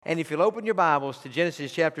And if you'll open your Bibles to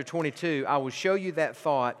Genesis chapter 22, I will show you that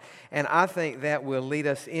thought, and I think that will lead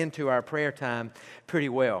us into our prayer time pretty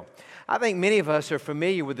well. I think many of us are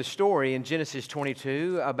familiar with the story in Genesis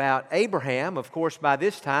 22 about Abraham. Of course, by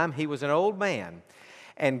this time, he was an old man.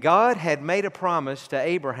 And God had made a promise to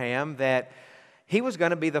Abraham that he was going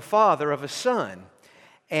to be the father of a son.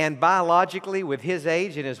 And biologically, with his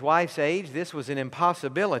age and his wife's age, this was an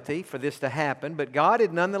impossibility for this to happen. But God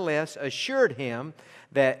had nonetheless assured him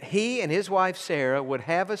that he and his wife Sarah would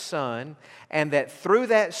have a son, and that through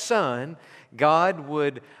that son, God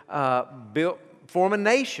would form a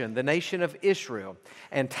nation, the nation of Israel.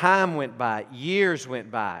 And time went by, years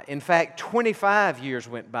went by. In fact, 25 years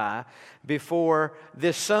went by before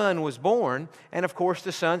this son was born. And of course,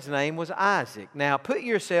 the son's name was Isaac. Now, put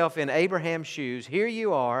yourself in Abraham's shoes. Here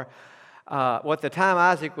you are. At the time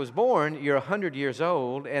Isaac was born, you're 100 years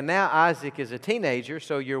old. And now Isaac is a teenager,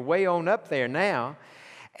 so you're way on up there now.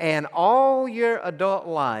 And all your adult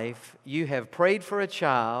life, you have prayed for a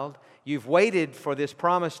child. You've waited for this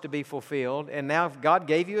promise to be fulfilled, and now God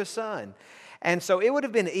gave you a son. And so it would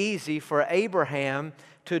have been easy for Abraham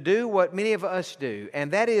to do what many of us do, and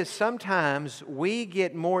that is sometimes we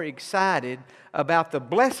get more excited about the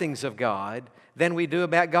blessings of God than we do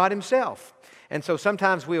about God Himself. And so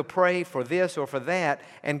sometimes we'll pray for this or for that,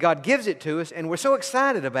 and God gives it to us, and we're so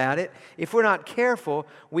excited about it, if we're not careful,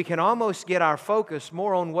 we can almost get our focus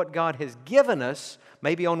more on what God has given us,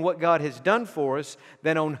 maybe on what God has done for us,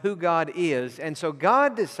 than on who God is. And so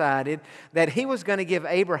God decided that He was going to give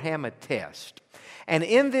Abraham a test. And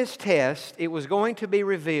in this test, it was going to be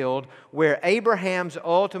revealed where Abraham's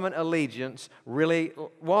ultimate allegiance really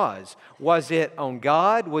was. Was it on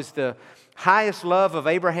God? Was the highest love of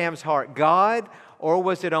Abraham's heart God? Or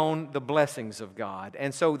was it on the blessings of God?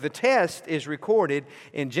 And so the test is recorded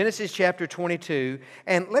in Genesis chapter 22.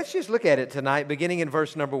 And let's just look at it tonight, beginning in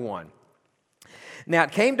verse number 1. Now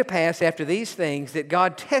it came to pass after these things that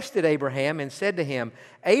God tested Abraham and said to him,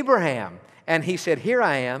 Abraham. And he said, Here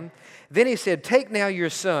I am. Then he said, Take now your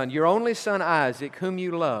son, your only son Isaac, whom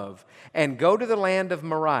you love, and go to the land of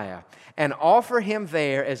Moriah, and offer him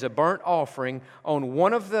there as a burnt offering on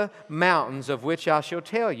one of the mountains of which I shall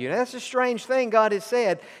tell you. Now, that's a strange thing God has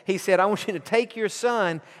said. He said, I want you to take your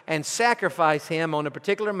son and sacrifice him on a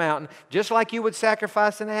particular mountain, just like you would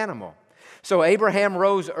sacrifice an animal. So Abraham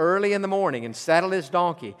rose early in the morning and saddled his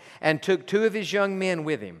donkey and took 2 of his young men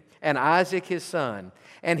with him and Isaac his son.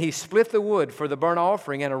 And he split the wood for the burnt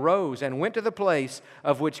offering and arose and went to the place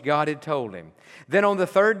of which God had told him. Then on the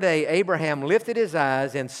 3rd day Abraham lifted his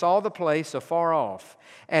eyes and saw the place afar off.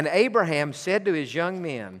 And Abraham said to his young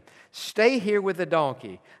men, Stay here with the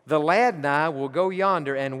donkey. The lad and I will go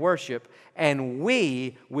yonder and worship, and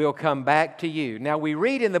we will come back to you. Now we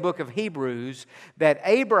read in the book of Hebrews that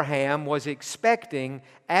Abraham was expecting,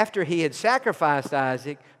 after he had sacrificed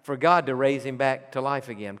Isaac, for God to raise him back to life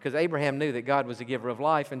again, because Abraham knew that God was the giver of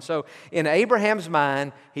life. And so in Abraham's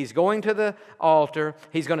mind, he's going to the altar,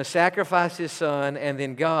 he's going to sacrifice his son, and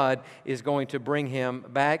then God is going to bring him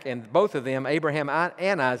back, and both of them, Abraham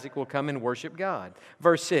and Isaac, will come and worship God.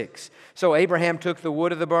 Verse 6, So Abraham took the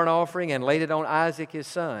wood of the burnt offering and laid it on Isaac his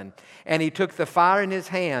son, and he took the fire in his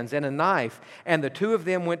hands and a knife, and the 2 of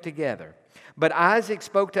them went together. But Isaac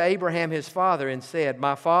spoke to Abraham his father and said,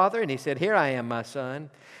 My father? And he said, Here I am, my son.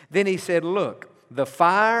 Then he said, Look, the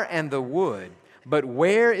fire and the wood, but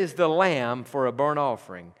where is the lamb for a burnt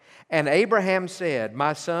offering? And Abraham said,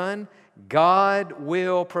 My son, God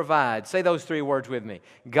will provide. Say those 3 words with me.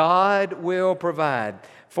 God will provide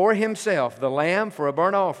for himself the lamb for a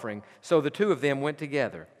burnt offering. So the 2 of them went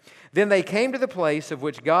together. Then they came to the place of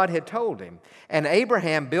which God had told him. And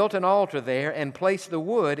Abraham built an altar there and placed the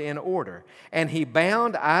wood in order. And he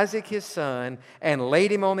bound Isaac his son and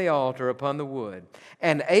laid him on the altar upon the wood.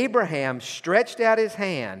 And Abraham stretched out his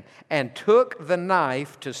hand and took the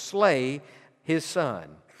knife to slay his son.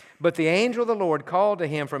 But the angel of the Lord called to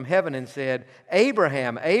him from heaven and said,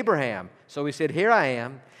 Abraham, Abraham. So he said, Here I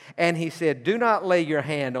am. And he said, Do not lay your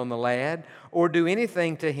hand on the lad or do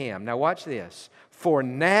anything to him. Now watch this. For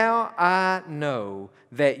now I know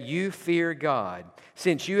that you fear God,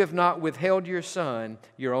 since you have not withheld your son,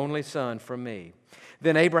 your only son, from me.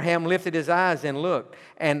 Then Abraham lifted his eyes and looked,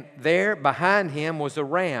 and there behind him was a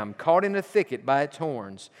ram caught in a thicket by its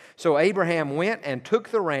horns. So Abraham went and took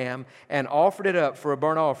the ram and offered it up for a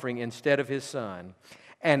burnt offering instead of his son.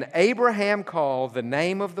 And Abraham called the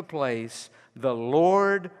name of the place, The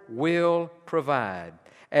Lord Will Provide.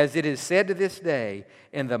 As it is said to this day,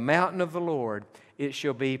 In the mountain of the Lord it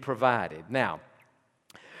shall be provided. Now,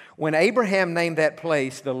 when Abraham named that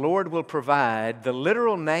place, The Lord Will Provide, the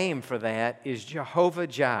literal name for that is Jehovah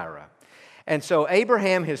Jireh. And so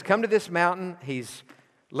Abraham has come to this mountain. He's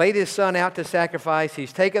laid his son out to sacrifice.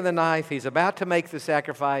 He's taken the knife. He's about to make the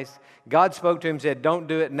sacrifice. God spoke to him and said, don't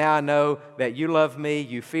do it. Now I know that you love me,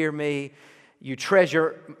 you fear me, you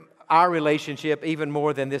treasure our relationship even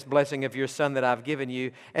more than this blessing of your son that I've given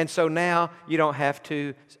you. And so now you don't have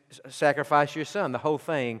to sacrifice your son. The whole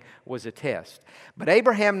thing was a test. But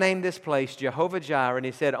Abraham named this place Jehovah-Jireh, and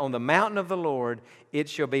he said, on the mountain of the Lord it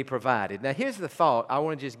shall be provided. Now here's the thought I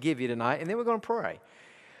want to just give you tonight, and then we're going to pray.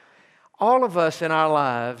 All of us in our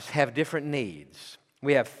lives have different needs.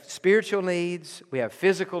 We have spiritual needs, we have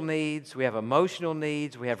physical needs, we have emotional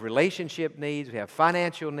needs, we have relationship needs, we have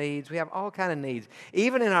financial needs, we have all kinds of needs.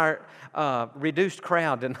 Even in our reduced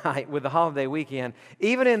crowd tonight with the holiday weekend,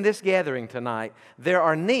 even in this gathering tonight, there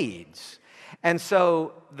are needs. And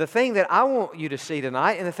so the thing that I want you to see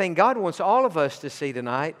tonight, and the thing God wants all of us to see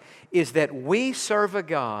tonight, is that we serve a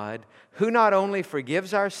God who not only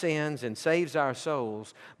forgives our sins and saves our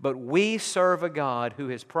souls, but we serve a God who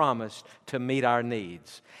has promised to meet our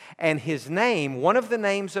needs. And His name, one of the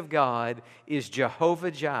names of God, is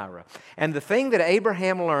Jehovah-Jireh. And the thing that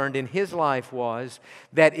Abraham learned in his life was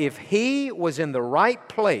that if he was in the right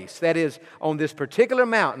place, that is, on this particular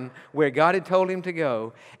mountain where God had told him to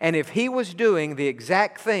go, and if he was doing the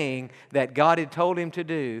exact thing that God had told him to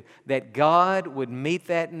do, that God would meet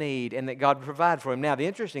that need and that God would provide for him. Now, the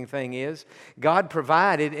interesting thing is, God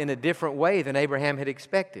provided in a different way than Abraham had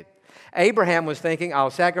expected. Abraham was thinking,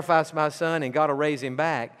 I'll sacrifice my son and God will raise him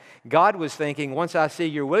back. God was thinking, once I see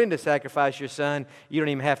you're willing to sacrifice your son, you don't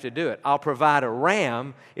even have to do it. I'll provide a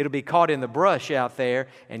ram. It'll be caught in the brush out there,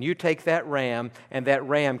 and you take that ram, and that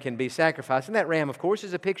ram can be sacrificed. And that ram, of course,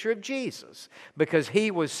 is a picture of Jesus, because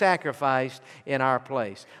He was sacrificed in our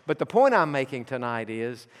place. But the point I'm making tonight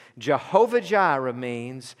is, Jehovah-Jireh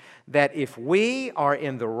means that if we are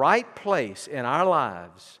in the right place in our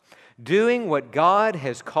lives, doing what God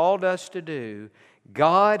has called us to do,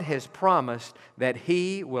 God has promised that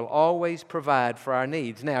He will always provide for our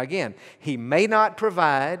needs. Now again, He may not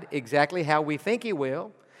provide exactly how we think He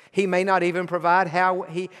will. He may not even provide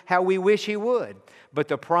how we wish He would. But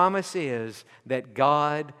the promise is that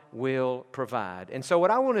God will provide. And so what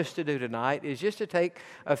I want us to do tonight is just to take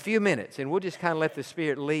a few minutes, and we'll just kind of let the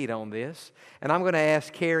Spirit lead on this. And I'm going to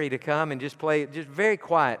ask Carrie to come and just play just very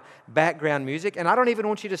quiet background music. And I don't even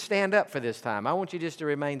want you to stand up for this time. I want you just to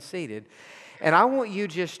remain seated. And I want you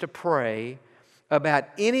just to pray about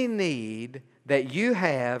any need that you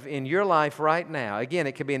have in your life right now. Again,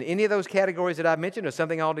 it could be in any of those categories that I've mentioned or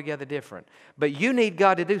something altogether different. But you need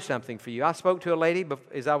God to do something for you. I spoke to a lady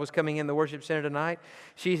as I was coming in the worship center tonight.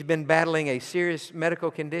 She's been battling a serious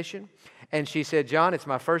medical condition. And she said, John, it's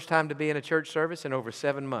my first time to be in a church service in over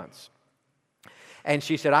 7 months. And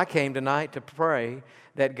she said, I came tonight to pray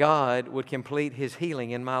that God would complete His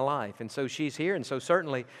healing in my life. And so she's here, and so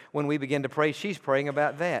certainly when we begin to pray, she's praying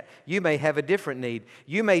about that. You may have a different need.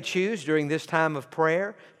 You may choose during this time of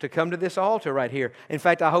prayer to come to this altar right here. In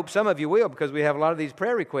fact, I hope some of you will, because we have a lot of these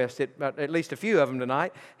prayer requests, at least a few of them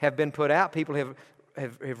tonight, have been put out. People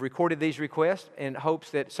have recorded these requests in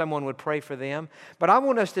hopes that someone would pray for them. But I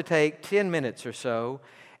want us to take 10 minutes or so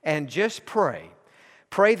and just pray.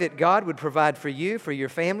 Pray that God would provide for you, for your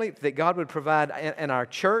family, that God would provide in our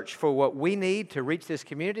church for what we need to reach this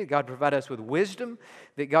community. God would provide us with wisdom,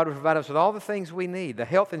 that God would provide us with all the things we need, the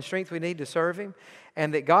health and strength we need to serve Him,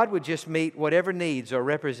 and that God would just meet whatever needs are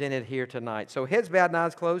represented here tonight. So heads bowed and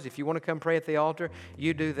eyes closed. If you want to come pray at the altar,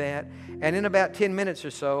 you do that. And in about 10 minutes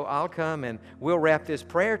or so, I'll come and we'll wrap this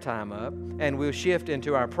prayer time up, and we'll shift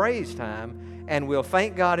into our praise time, and we'll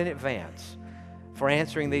thank God in advance for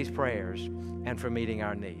answering these prayers and for meeting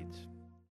our needs.